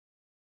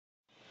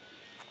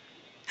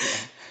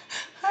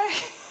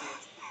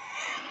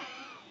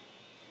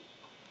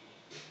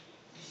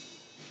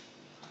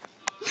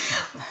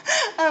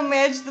I'm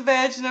Madge the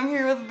Vadge, and I'm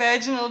here with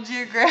Vaginal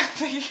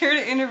Geographic, here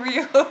to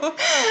interview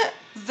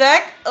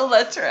Zac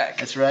Electrac.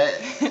 That's right.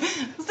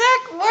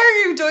 Zac, why are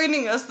you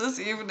joining us this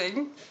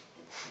evening?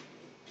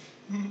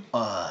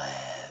 Well,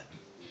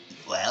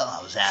 I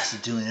was asked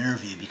to do an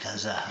interview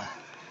because, I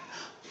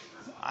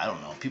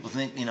don't know, people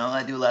think,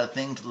 I do a lot of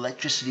things with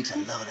electricity because I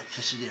love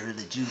electricity, I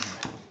really do.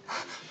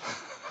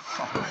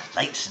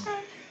 Lights and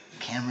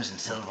cameras and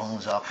cell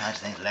phones, all kinds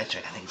of things,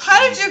 electric, I think it's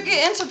How did amazing. you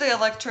get into the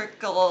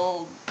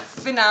electrical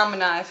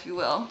phenomena, if you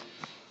will?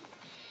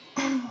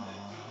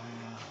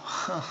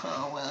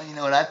 Well, you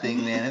know what I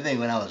think, man? I think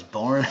when I was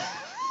born,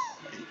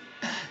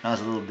 when I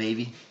was a little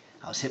baby,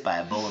 I was hit by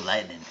a bolt of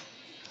lightning.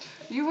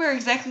 You were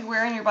exactly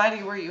where in your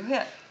body were you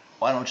hit?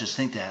 Well, I don't just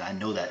think that. I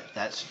know that.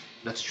 That's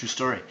a true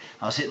story.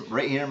 I was hit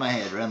right here in my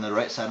head, right on the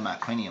right side of my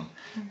cranium,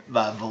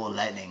 by a bolt of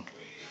lightning.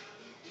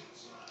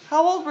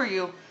 How old were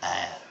you?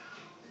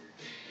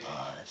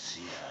 Let's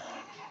see.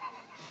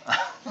 I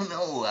don't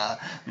know.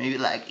 Maybe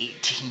like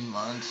 18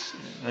 months.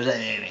 Or was that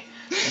maybe?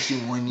 Let's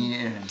see, 1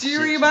 year. And Do you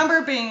 6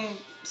 remember being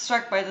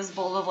struck by this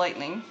bolt of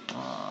lightning?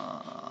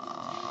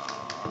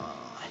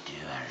 I do.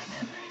 I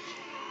remember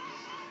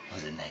it.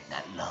 Was it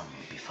not long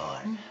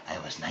before I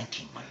was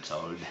 19 months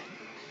old?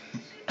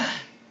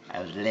 I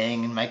was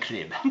laying in my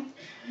crib,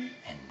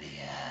 and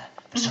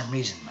for some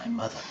reason my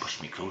mother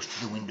pushed me close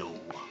to the window,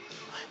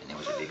 and there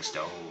was a big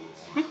stove,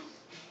 and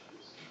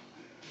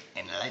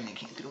the lightning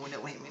came through the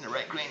window, hit me in the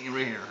right cranium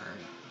right here.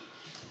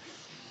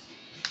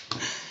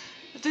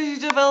 Did you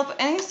develop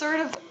any sort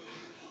of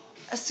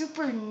a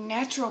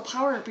supernatural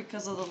power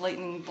because of the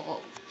lightning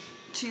bolt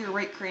to your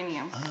right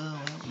cranium? Oh, well,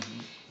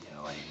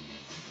 no, I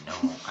didn't know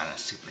kind of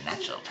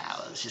supernatural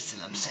power. It was just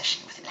an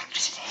obsession with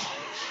electricity.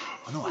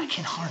 Well, no, I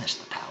can harness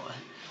the power.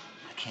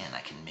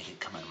 I can make it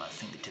come out of my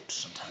fingertips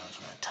sometimes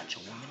when I touch a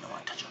woman or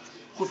I touch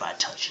whoever I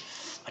touch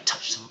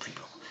some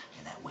people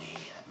in that way,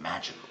 that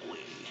magical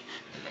way.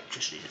 The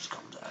electricity just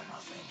comes out of my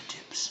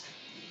fingertips.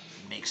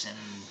 It makes them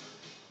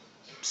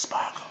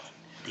sparkle.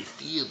 They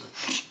feel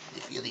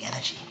the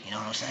energy. You know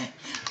what I'm saying?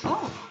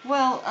 Oh,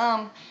 well,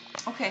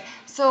 okay.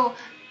 So,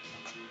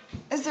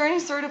 is there any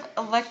sort of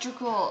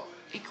electrical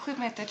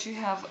equipment that you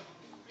have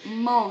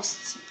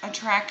most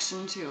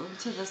attraction to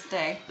this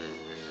day?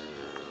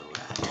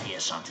 I'll tell you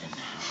something.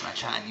 When I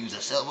try and use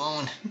a cell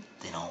phone,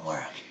 they don't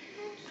work.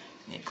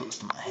 They get close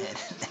to my head,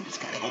 and it's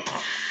gotta go.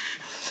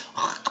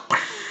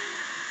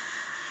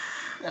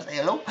 I say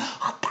hello.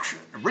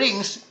 It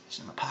rings. It's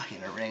in my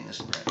pocket. It rings.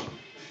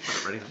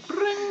 Ready?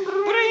 Ring,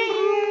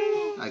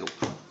 ring. I go.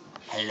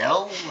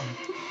 Hello.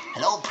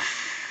 Hello.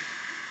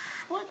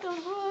 What the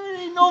fuck?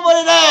 Ain't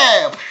nobody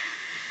there.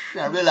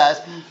 And I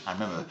realized. I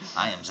remember.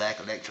 I am Zac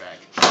Electrac.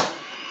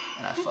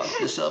 And I fucked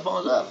the cell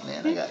phones up,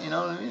 man. They got, you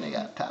know what I mean? They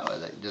got power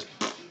that just,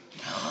 I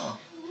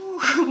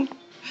don't know.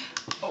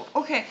 Oh,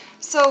 okay,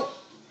 so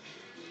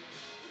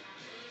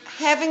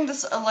having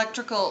this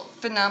electrical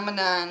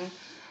phenomenon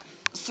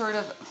sort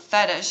of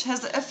fetish,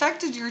 has it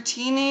affected your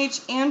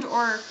teenage and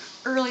or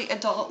early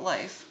adult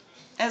life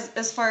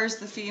as far as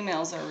the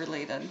females are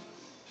related?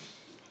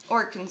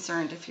 Or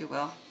concerned, if you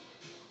will,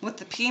 with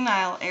the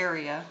penile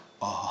area?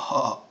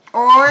 Oh.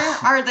 Or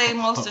are they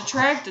most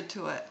attracted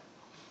to it?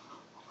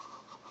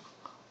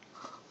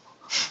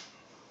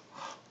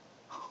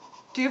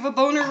 Do you have a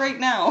boner right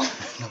now?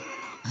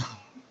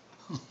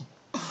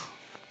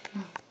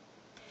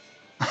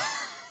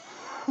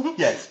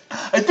 Yes,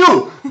 I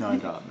do! No, I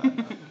don't.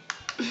 No.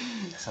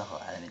 So,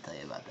 let me tell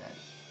you about that.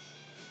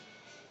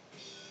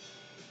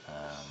 When I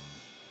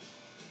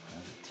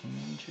was a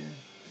teenager,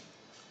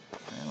 I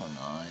don't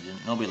know,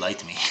 nobody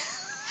liked me.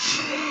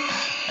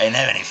 I didn't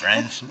have any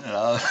friends at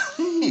all. I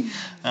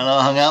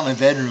hung out in my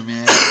bedroom,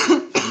 man.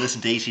 I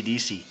listened to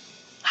AC/DC.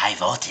 High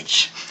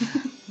voltage.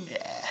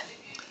 Yeah.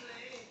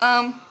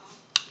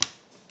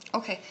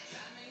 Okay.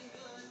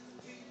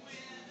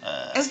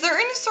 Is there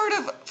any sort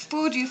of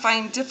food you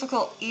find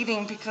difficult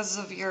eating because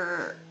of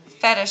your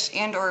fetish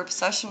and or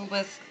obsession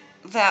with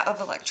that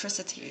of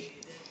electricity?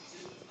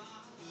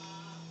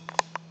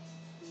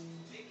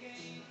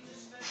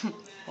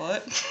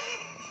 What?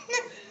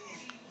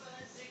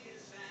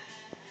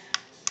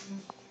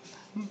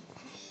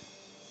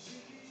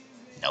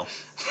 No.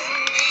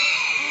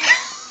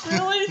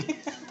 Really?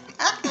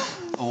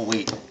 Oh,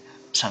 wait.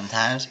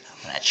 Sometimes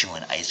when I chew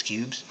on ice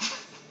cubes,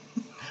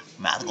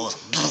 my mouth goes.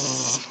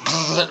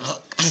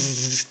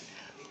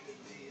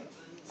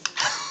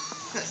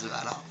 That's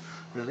about all.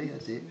 Really?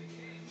 That's it.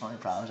 Only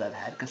problems I've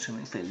had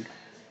consuming food.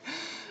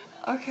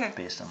 Okay.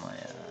 Based on my.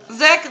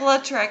 Zac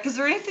Electrac, is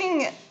there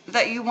anything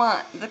that you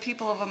want the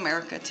people of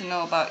America to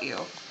know about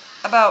you?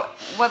 About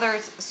whether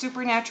it's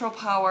supernatural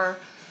power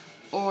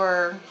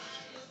or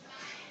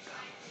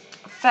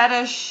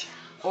fetish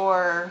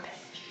or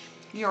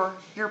your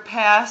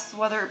past,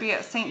 whether it be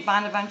at St.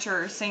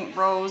 Bonaventure or St.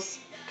 Rose?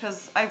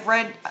 Because I've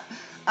read,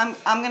 I'm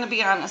gonna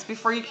be honest.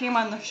 Before you came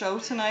on the show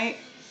tonight,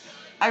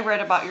 I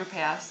read about your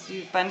past.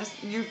 You've been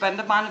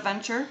to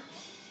Bonaventure.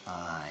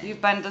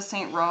 You've been to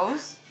St.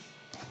 Rose.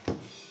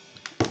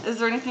 Is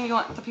there anything you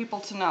want the people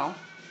to know?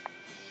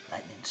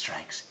 Lightning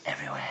strikes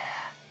everywhere.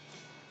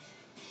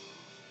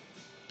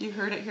 You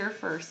heard it here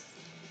first.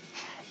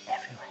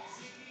 Everywhere.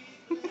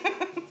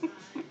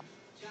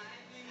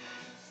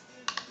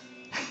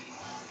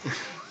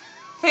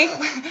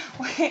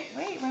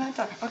 Wait, we're not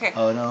talking. Okay.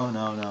 Oh,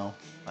 no.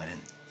 I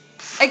didn't.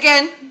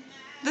 Again,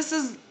 this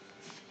is...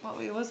 What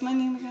was my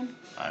name again?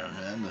 I don't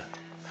remember.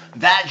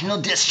 Vaginal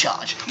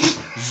discharge.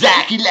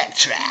 Zac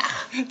Electrac.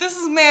 This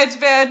is Madge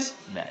Vadge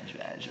Madge the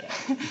Vadge,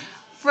 right.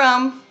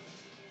 from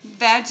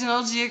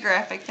Vaginal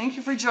Geographic. Thank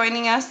you for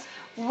joining us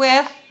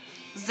with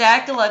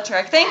Zac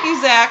Electrac. Thank you,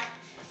 Zac.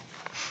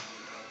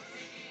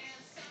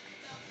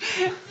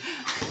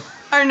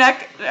 Our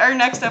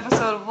next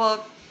episode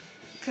will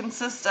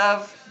consist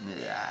of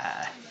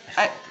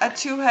a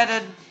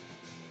two-headed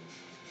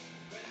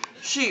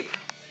sheep.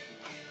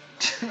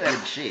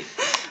 Two-headed sheep.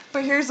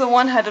 But here's a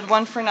one-headed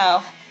one for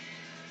now.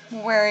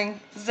 Wearing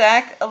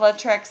Zac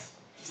Electrac's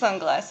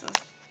sunglasses.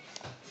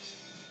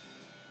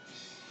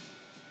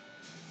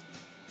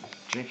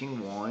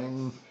 Drinking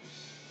wine.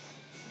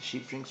 The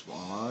sheep drinks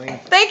wine.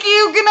 Thank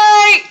you. Good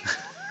night.